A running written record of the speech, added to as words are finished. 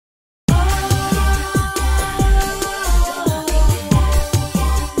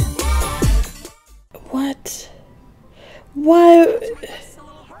Why?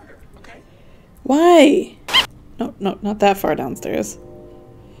 Why? No, no, not that far downstairs.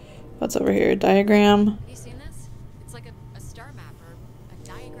 What's over here? Diagram. Have you seen this? It's like a star map or a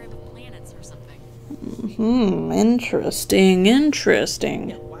diagram of planets or something. Interesting, interesting.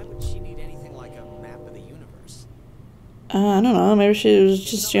 Yeah, why would she need anything like a map of the universe? I don't know, maybe she was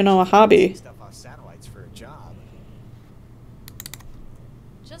just, you know, a hobby. Stuff off satellites for a job.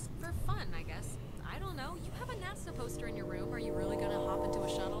 Just for fun, I guess. I don't know. You have a NASA poster in your room. Are you really gonna hop into a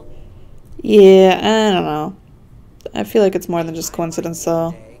shuttle? Yeah, I don't know. I feel like it's more than just coincidence,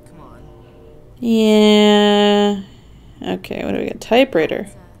 though. Come on. Yeah. Okay, what do we got? Typewriter.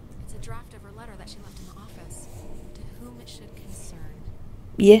 It's a draft of her letter that she left in the office. To whom it should concern.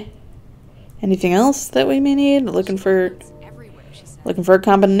 Yeah. Anything else that we may need? Looking for a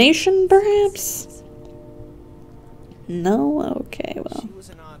combination, perhaps? No? Okay, well. She was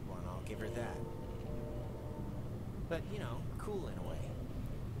an odd one, I'll give her that. But, you know, cool in a way.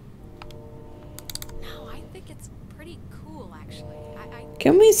 No, I think it's pretty cool, actually.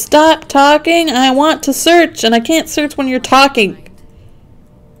 Can we stop talking? I want to search, and I can't search when you're talking.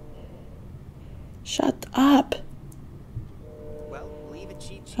 Shut up. Well, leave a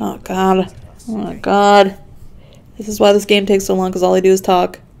cheat sheet. Oh, God. Oh, my God. This is why this game takes so long, because all I do is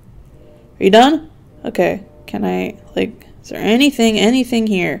talk. Are you done? Okay. Can I, like, is there anything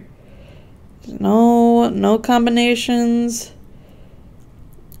here? No combinations.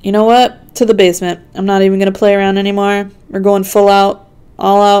 You know what? To the basement. I'm not even going to play around anymore. We're going full out.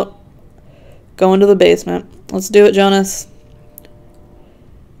 All out. Going to the basement. Let's do it, Jonas.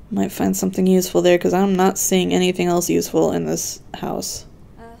 Might find something useful there, because I'm not seeing anything else useful in this house.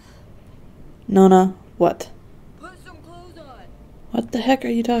 Nona, what? Put some clothes on. What the heck are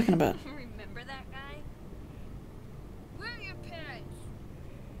you talking about? Remember that guy? Where are your parents?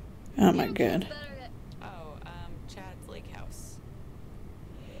 Oh my God. Oh, Chad's lake house.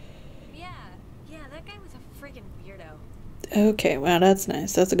 Yeah, that guy was a friggin' weirdo. Okay, wow, that's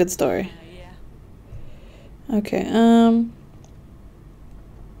nice. That's a good story. Yeah. Okay,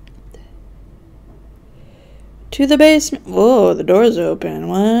 to the basement. Whoa, the door's open.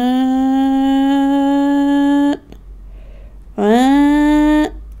 What?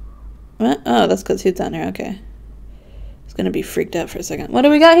 Oh, that's because he's down here. Okay. He's gonna be freaked out for a second. What do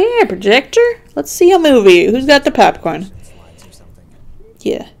we got here? Projector? Let's see a movie. Who's got the popcorn?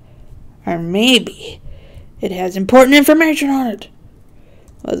 Yeah. Or maybe it has important information on it.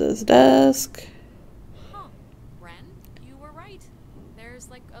 What's this desk? Huh. Ren, you were right. There's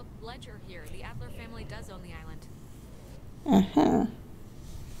like a ledger here. The Adler family does own the island. Uh-huh.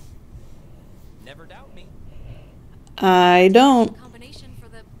 Never doubt me. I don't. Combination for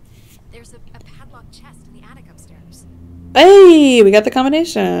the... There's a padlocked chest in the attic upstairs. Hey, we got the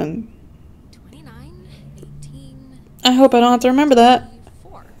combination. 29, 18... I hope I don't have to remember that.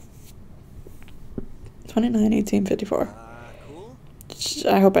 54. 29, 18, 54. Cool.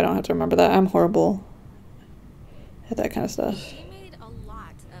 I hope I don't have to remember that. I'm horrible at that kind of stuff. She made a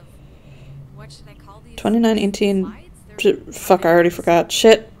lot of... What should I call these? 29, 18... Slides? Fuck, I already forgot.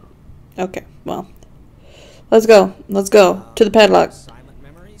 Shit. Okay, well. Let's go. Let's go. To the padlock. Silent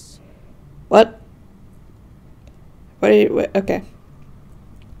memories? What? What are you... Wait, okay.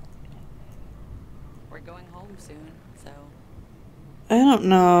 We're going home soon, so. I don't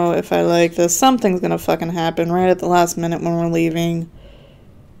know if I like this. Something's gonna fucking happen right at the last minute when we're leaving.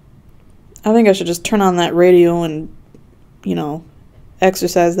 I think I should just turn on that radio and, you know,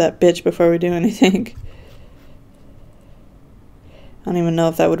 exercise that bitch before we do anything. I don't even know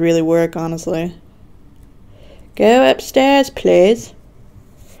if that would really work, honestly. Go upstairs, please.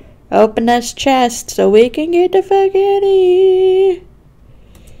 Open this chest so we can get the fuck out of here.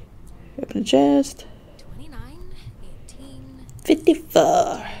 Open the chest. 29, 18...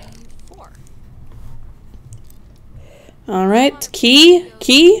 54. 4. Alright, key?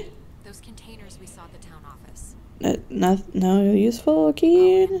 Those containers we saw at the town office. No useful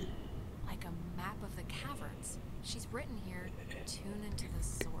key? Like a map of the caverns. She's written here, tune into the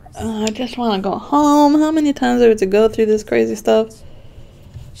source. I just want to go home. How many times do we have to go through this crazy stuff?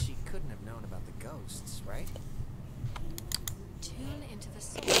 She couldn't have known about the ghosts, right? Tune into the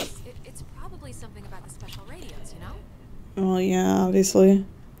source. It's probably something about the special radios, you know? Well, yeah, obviously.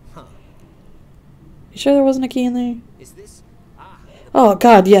 Huh. You sure there wasn't a key in there? Is this... Ah. Oh,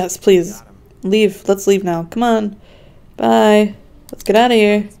 God, yes, please. Got him. Leave. Let's leave now. Come on. Bye. Let's get out of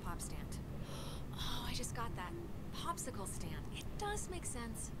here. This pop stand. Oh, I just got that. Popsicle stand. It does make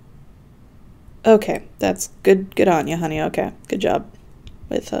sense. Okay, that's good. Good on you, honey. Okay, good job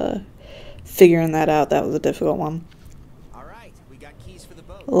with figuring that out. That was a difficult one. All right, we got keys for the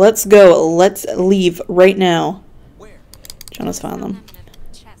boat. Let's go. Let's leave right now. Where? Jonas found them. in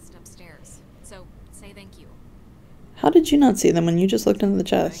a chest upstairs. So say thank you. How did you not see them when you just looked into the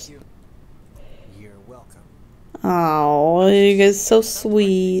chest? Thank you. You're welcome. Oh, you guys so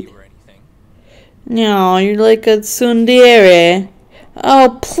sweet. You or anything. No, you're like a tsundere.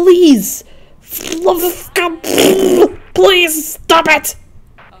 Oh, please! Please stop it!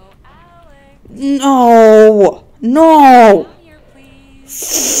 Oh, Alex. No! No! Come here,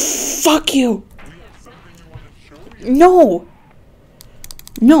 please. Fuck you! No!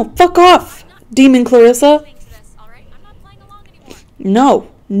 No, fuck off! Demon Clarissa! Thanks to this, alright? I'm not playing along anymore. No,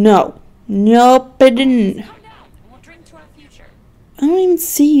 no. Nope, I didn't. Calm down. We'll drink to our future. I don't even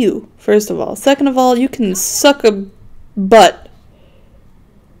see you, first of all. Second of all, you can suck a butt.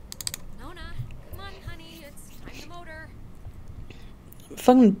 Nona, come on, honey. It's time to motor.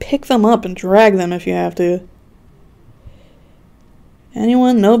 Fucking pick them up and drag them if you have to.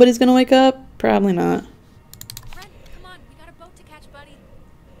 Anyone? Nobody's gonna wake up? Probably not. Ren, come on. We got a boat to catch, buddy.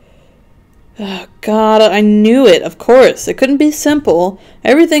 Oh, God, I knew it, of course. It couldn't be simple.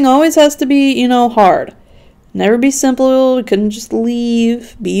 Everything always has to be, you know, hard. Never be simple. We couldn't just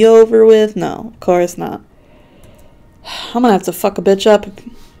leave. Be over with. No, of course not. I'm gonna have to fuck a bitch up.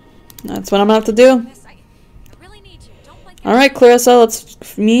 That's what I'm gonna have to do. Miss, I really need you. Don't play Alright, Clarissa,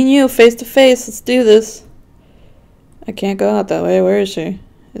 let's, me and you, face to face. Let's do this. I can't go out that way. Where is she?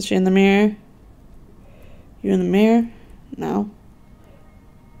 Is she in the mirror? You in the mirror? No.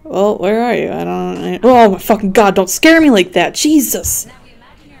 Well, where are you? I don't... Oh, my fucking God, don't scare me like that. Jesus. Now we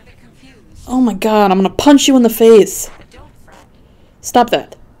imagine you're a bit confused. Oh my God, I'm gonna punch you in the face. But don't fret. Stop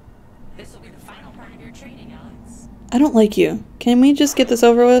that. This will be the final part of your training, Alex. I don't like you. Can we just get this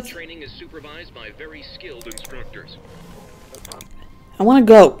over with? Training is supervised by very skilled instructors. I wanna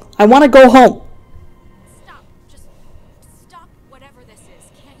go. I wanna go home. Stop. Just stop whatever this is.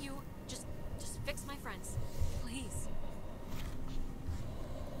 Can't you just fix my friends? Please.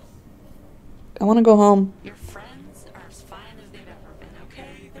 I wanna go home. Your friends are as fine as they've ever been,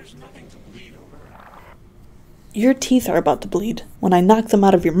 okay? There's nothing to bleed over. Your teeth are about to bleed when I knock them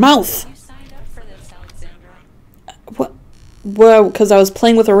out of your mouth. You signed up for this, Alexandra. What? Well, because I was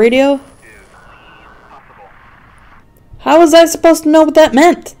playing with a radio? How was I supposed to know what that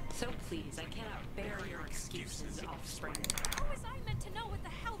meant? So please, I cannot bear your excuses, offspring. How was I meant to know what the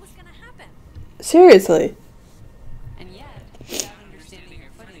hell was gonna happen? Seriously. And yet, without understanding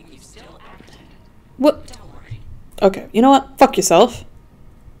your footing, you still acted. What? Don't worry. Okay, you know what? Fuck yourself.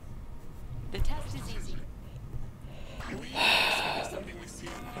 The test is easy. You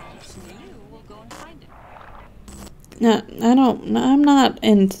will go and find it. No, I don't. No, I'm not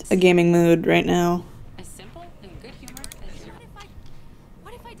in a gaming mood right now. As simple and good humor as your...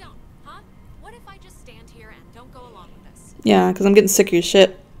 What if I don't? Huh? What if I just stand here and don't go along with this? Yeah, because I'm getting sick of your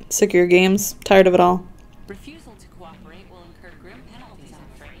shit. Sick of your games. Tired of it all. Refusal to cooperate will incur grim penalties, I'm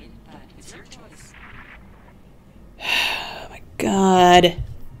afraid, but it's your choice. Oh my God.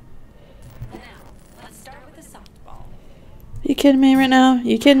 Now, let's start with a softball. You kidding me right now?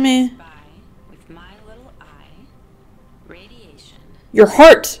 You kidding me? By, with my little eye, radiation. Your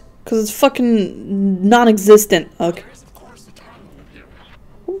heart! Because it's fucking non-existent. Okay. There is, of course, a time limit here.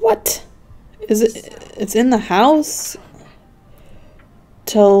 What? Is it? It's in the house?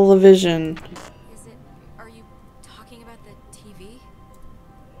 Television. Is it? Are you talking about the TV?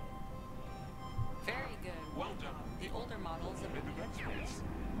 Very good. Well done. The older models have been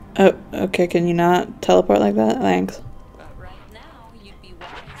Oh, okay, can you not teleport like that? Thanks. but right now, you'd be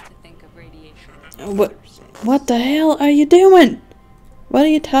wise to think of radiation. What the hell are you doing? What are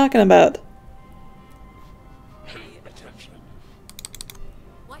you talking about? Pay attention.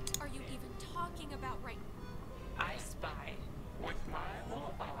 What are you even talking about right now? I spy with my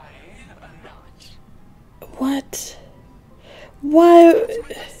little eye a notch. What? Why?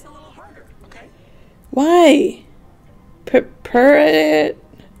 It's a little harder, okay? Why?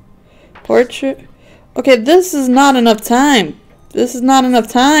 Portrait? Okay, this is not enough time. This is not enough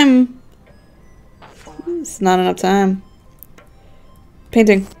time. It's not enough time.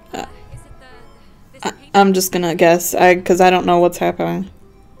 Painting. Is it this painting? I'm just gonna guess, because I don't know what's happening.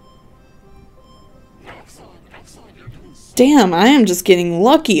 Excellent, excellent. You're doing so Damn, I am just getting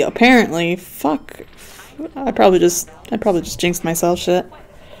lucky. Apparently, fuck. I probably just jinxed myself. Shit.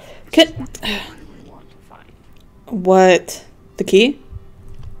 Can, want to find. what? The key?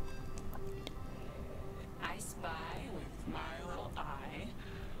 I spy with my little eye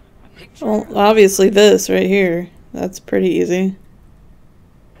a picture. Well, obviously this right here. That's pretty easy.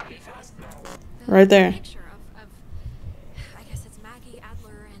 Be fast now. Right there. Picture of I guess it's Maggie,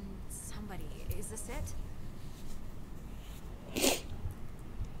 Adler, and somebody. Is this it?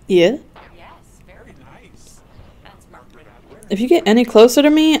 Yeah. Yes, very nice. That's Margaret Adler. If you get any closer to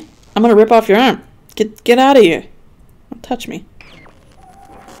me, I'm gonna rip off your arm. Get out of here. Don't touch me.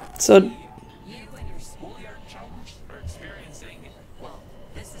 So, You and your schoolyard chums are experiencing, well,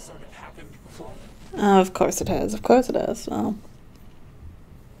 this has sort of happened before. of course it has. Of course it has. Well,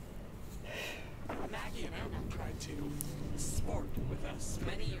 Maggie and Anna tried to sport with us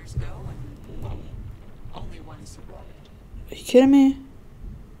many years ago, and, well, only one survived. are you kidding me?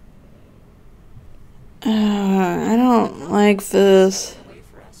 I don't like this. A way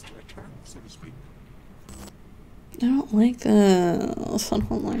for us to return, so to speak. I don't like this. I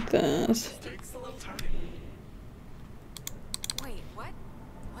don't like this. It takes a little time. Wait, what?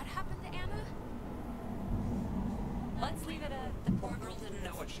 What happened to Anna? Let's leave it at the poor girl didn't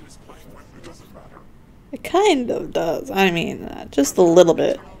know What she was playing with, it doesn't matter. It kind of does. I mean, just a little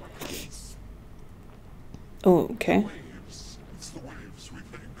bit. Oh, okay. Waves. It's the waves, we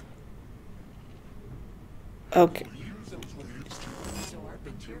think. Okay. We use those waves to absorb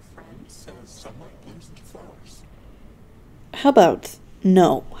into your friends as sunlight blooms into flowers. How about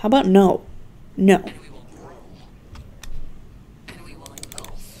no? How about no? No. We will grow. and we will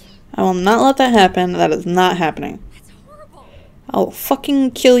engulf. I will not let that happen. That is not happening. That's horrible. I'll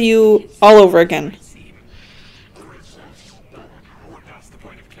fucking kill you all over again. Clarissa, what's the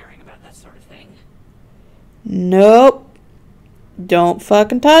point of caring about That sort of thing. Nope. Don't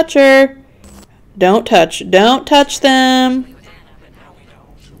fucking touch her. Don't touch them. With Anna, but now we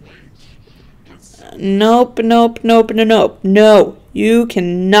know. Nope, nope, nope, no, nope. No, you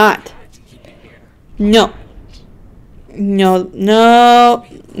cannot. No. No, no.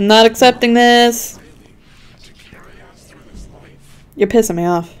 Not accepting this. to carry us through this life? You're pissing me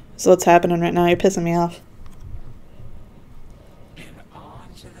off. So what's happening right now? You're pissing me off. And on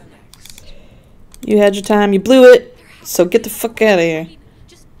to the next. You had your time. You blew it. So get the fuck out of here.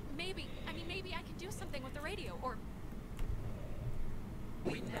 Just maybe. I mean, maybe I could do something with the radio, or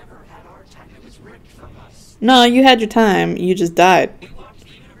We never had our time. It was ripped from us. No, you had your time. You just died. We watched the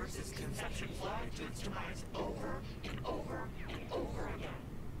universe's conception fly to its demise over and over and over again.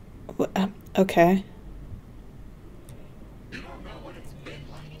 Okay. You don't know what it's been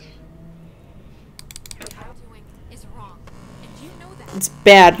like. what you're doing is wrong, and you know that. It's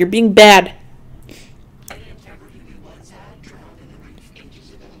bad. You're being bad. The integrity we once had drowned in the reef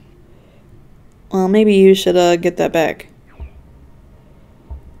ages ago. Well, maybe you should get that back.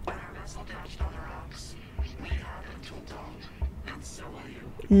 When our vessel touched on the rocks, we had until dawn, and so are you.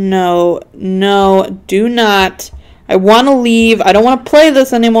 No, no, do not. I want to leave. I don't want to play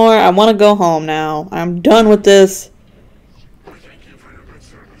this anymore. I want to go home now. I'm done with this. We thank you for your good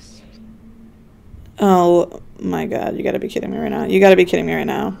service. Oh my god, you gotta be kidding me right now. You gotta be kidding me right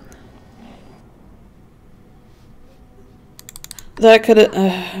now. That could have...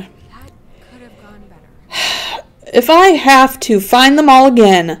 That could have gone better. If I have to find them all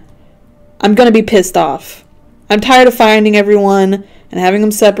again, I'm gonna be pissed off. I'm tired of finding everyone and having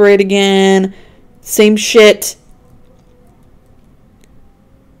them separate again. Same shit.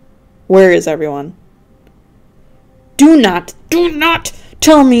 Where is everyone? Do not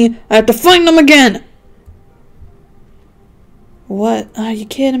tell me I have to find them again! What? Are you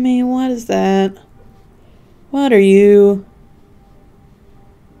kidding me? What is that? What are you?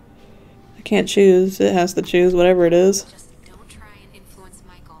 I can't choose. It has to choose whatever it is. Just don't try and influence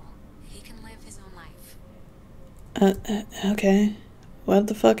Michael. He can live his own life. Okay. What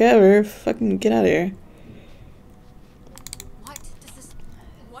the fuck ever. Fucking get out of here.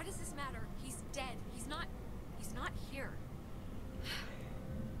 What does this matter? He's dead. He's not here.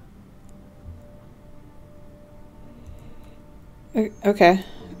 Okay.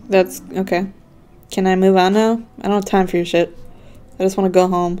 That's okay. Can I move on now? I don't have time for your shit. I just want to go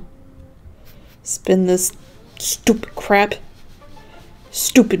home. Spin this stupid crap.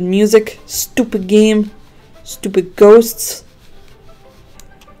 Stupid music. Stupid game. Stupid ghosts.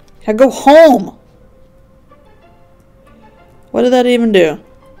 I go home. What did that even do?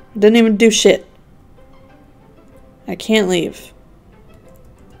 Didn't even do shit. I can't leave.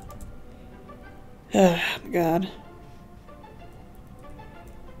 Oh my god.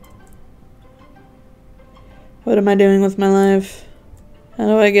 What am I doing with my life? How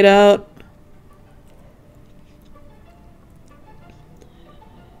do I get out?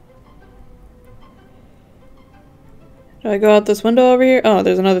 Do I go out this window over here? Oh,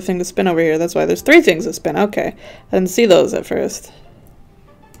 there's another thing to spin over here. That's why there's 3 things to spin. Okay. I didn't see those at first.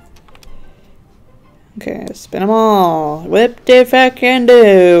 Okay, spin them all. Whip de fucking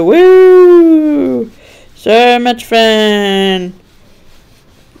do. Woo! So much fun.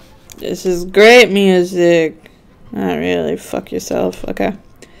 This is great music. Not really. Fuck yourself. Okay. I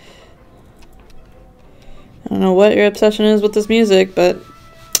don't don't know what your obsession is with this music, but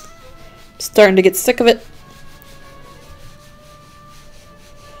I'm starting to get sick of it.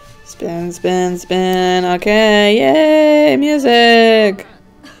 Spin, spin, spin. Okay, yay, music.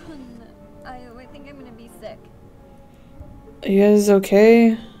 I think I'm gonna be sick. Are you guys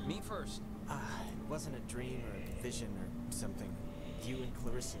okay? Me first. It wasn't a dream or a vision or something. You and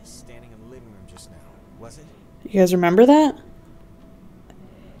Clarissa standing in the living room just now, was it? You guys remember that?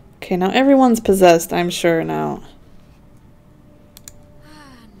 Okay, now everyone's possessed, I'm sure now.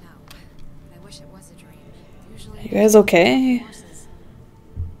 No. I wish it was a dream. Usually. Are you guys okay? I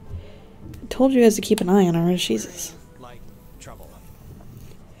told you guys to keep an eye on her. Jesus. Like trouble.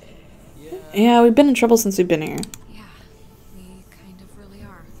 Yeah, we've been in trouble since we've been here. Yeah, we kind of really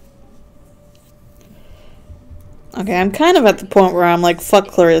are. Okay, I'm kind of at the point where I'm like, fuck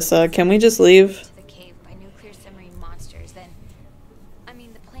Clarissa. Can we just leave? To the cave by nuclear submarine monsters, then I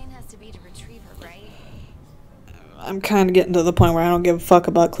mean the plan has to be to retrieve her, right? I'm kind of getting to the point where I don't give a fuck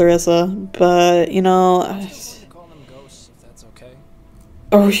about Clarissa. But, you know... Call them ghosts if that's okay.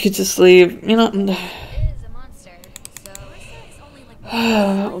 Or we could just leave. You know... It is a monster, so It's only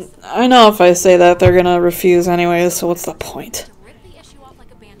like I know if I say that, they're gonna refuse anyways, so what's the point? to rip the issue off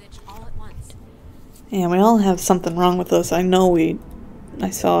like a bandage all at once. Yeah, we all have something wrong with us. I know I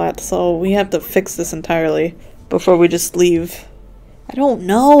saw it, so we have to fix this entirely before we just leave. I don't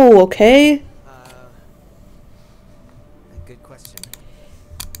know, okay? Good question.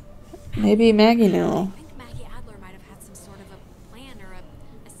 Maybe Maggie I knew. think Maggie Adler might have had some sort of a plan or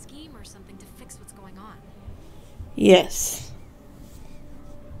a scheme or something to fix what's going on. Yes.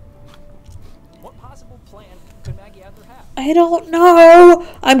 What possible plan could Maggie Adler have? I don't know.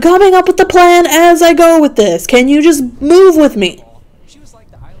 I'm coming up with the plan as I go with this. Can you just move with me? She was like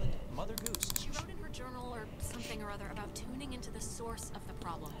the island Mother Goose. She wrote in her journal or something or other about tuning into the source of the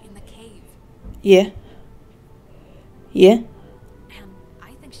problem in the cave. Yeah. Yeah. And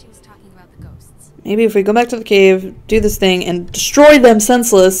I think she was talking about the ghosts. Maybe if we go back to the cave, do this thing, and destroy them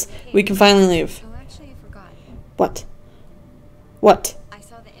senseless, we can finally leave. oh, actually I forgot. What? What? I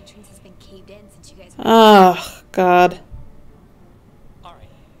saw the entrance has been caved in since you guys Oh, God. Alright,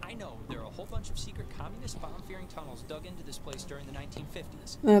 I know there are a whole bunch of secret communist bomb-fearing tunnels dug into this place during the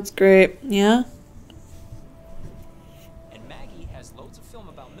 1950s. That's great. Yeah? And Maggie has loads of film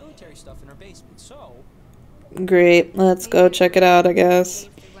about military stuff in her basement, so... Great. Let's go check it out, I guess.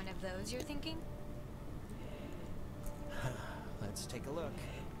 caved through one of those, you're thinking? Let's take a look.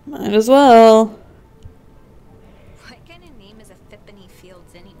 Might as well. What kind of name is a Phippany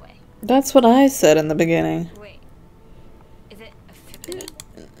Fields anyway? That's what I said in the beginning. Wait. Is it a Phippany?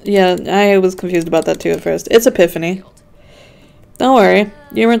 Yeah, I was confused about that too at first. It's Epiphany. Don't worry.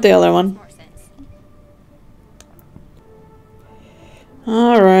 You weren't the other one. More sense.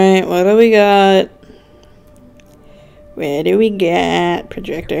 Alright, what do we got? Where do we get?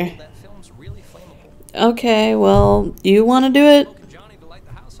 Projector. That film's really flammable. Okay, well, you want to do it? Look at Johnny to light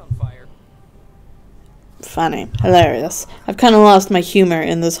the house on fire. Funny. Hilarious. I've kind of lost my humor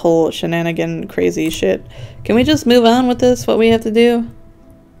in this whole shenanigan crazy shit. Can we just move on with this? What we have to do?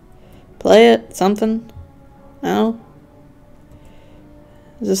 Play it? Something? No?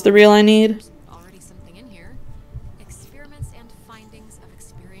 Is this the reel I need? There's already something in here. Experiments and findings of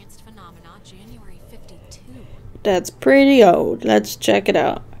experienced phenomena, January 52. That's pretty old. Let's check it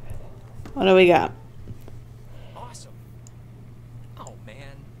out. What do we got? Awesome. Oh man,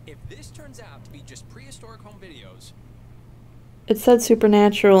 if this turns out to be just prehistoric home videos... It said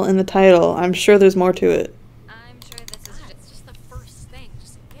supernatural in the title. I'm sure there's more to it. I'm sure this is God, it's just the first thing.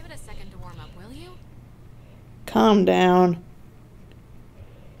 Just give it a second to warm up, will you? Calm down.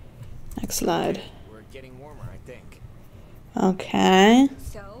 Next slide. We're getting warmer, I think. Okay.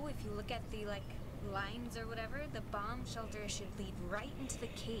 So, if you look at the, lines or whatever, the bomb shelter should lead right into the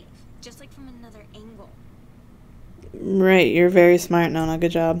cave. Just like from another angle. Right, you're very smart, Nona.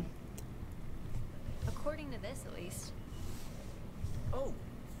 Good job. According to this, at least. Oh,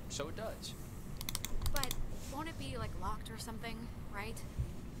 so it does. But won't it be, locked or something, right?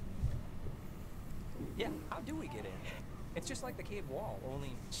 Yeah, how do we get in? It's just like the cave wall,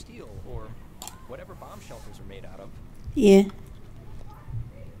 only steel or whatever bomb shelters are made out of. Yeah.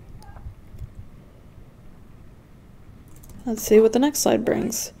 Let's see what the next slide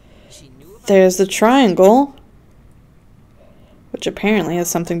brings. She knew about There's the triangle, which apparently has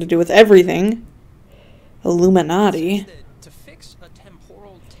something to do with everything. Illuminati. Says that to fix a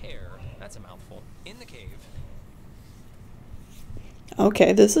temporal tear, that's a mouthful, in the cave,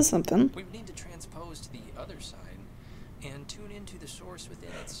 Okay, this is something. we would need to transpose to the other side and tune into the source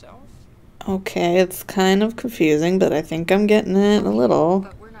within itself. Okay, it's kind of confusing, but I think I'm getting it a little.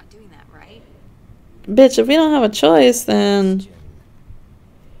 But we're not doing that, right? Bitch, if we don't have a choice, then...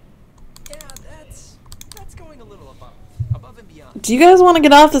 Yeah, that's going a little above and beyond. Do you guys want to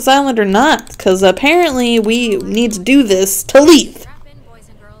get off this island or not? Because apparently we need to do this to leave. Strap in, boys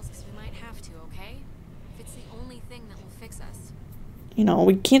and girls, because we might have to, okay? If it's the only thing that will fix us. You know,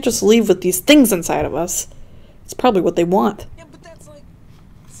 we can't just leave with these things inside of us. It's probably what they want. Yeah, but that's like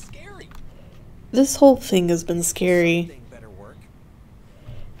scary. This whole thing has been scary. Something better work.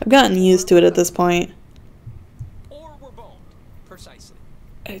 I've gotten used to it at this point. Or we're boned. Precisely.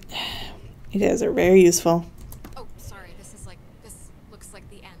 You guys are very useful. Oh, sorry, this looks like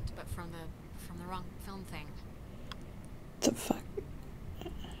the end, but from the wrong film thing. The fuck?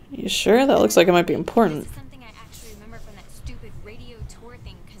 You sure? That looks like it might be important. This is something I actually remember from that stupid radio tour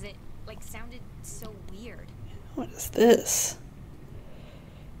thing, because it, like, sounded so weird. What is this?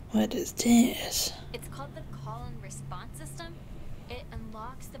 What is this? It's called the call and response system. It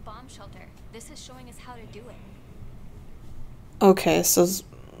unlocks the bomb shelter. This is showing us how to do it. Okay, so...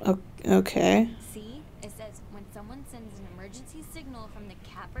 Okay. See? It says, when someone sends an emergency signal from the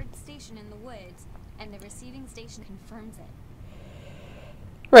Cappard station in the woods, and the receiving station confirms it.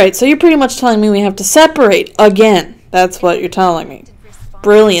 Right, so you're pretty much telling me we have to separate again. That's what you're telling me.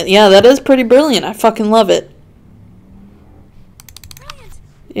 Brilliant. Yeah, that is pretty brilliant. I fucking love it. Brilliant!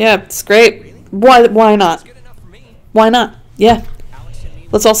 Yeah, it's great. Why not? Good enough for me. Why not? Yeah. Alex and me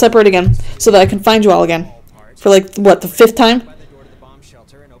Let's all separate again so that I can find you all again. For like, what, the 5th time? by the door to the bomb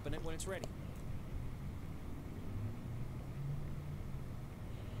shelter and open it when it's ready.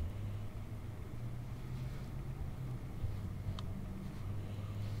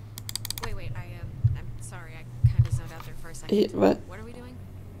 Wait, I'm sorry, I kind of zoned out there for a second. What? What are we doing?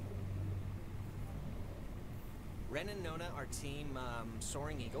 Ren and Nona are team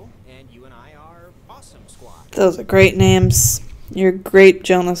Soaring Eagle, and you and I are Awesome Squad. Those are great names. You're great,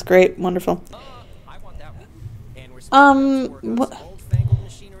 Jonas. Great. Wonderful. I want that one. And we're supposed to work on what- some old-fangled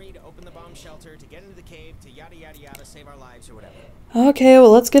machinery to open the bomb shelter, to get into the cave, to yada yada yada, save our lives or whatever. Okay,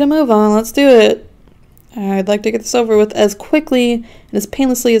 well, let's get a move on. Let's do it. I'd like to get this over with as quickly and as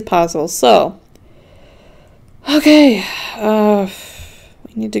painlessly as possible. So, okay,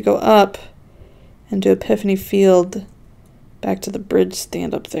 we need to go up and do Epiphany Field back to the bridge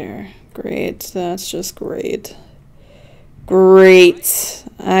stand up there. Great, that's just great. Great.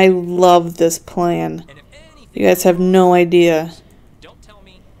 I love this plan. And if anything, You guys have no idea. don't tell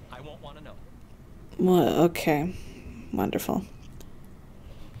me. I won't want to know. Well, okay, wonderful.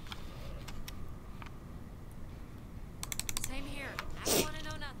 Same here. I don't want to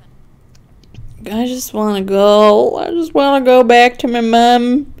know nothing. I just want to go. I just want to go back to my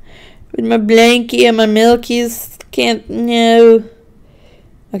mom with my blankie and my milkies. Can't, no.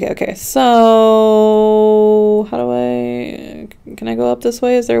 Okay, so how do can I go up this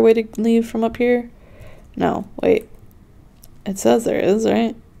way? Is there a way to leave from up here? No, wait. It says there is,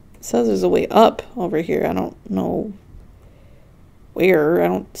 right? It says there's a way up over here. I don't know where. I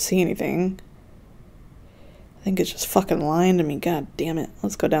don't see anything. I think it's just fucking lying to me. God damn it.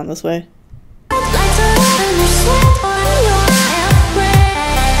 Let's go down this way. Like the understand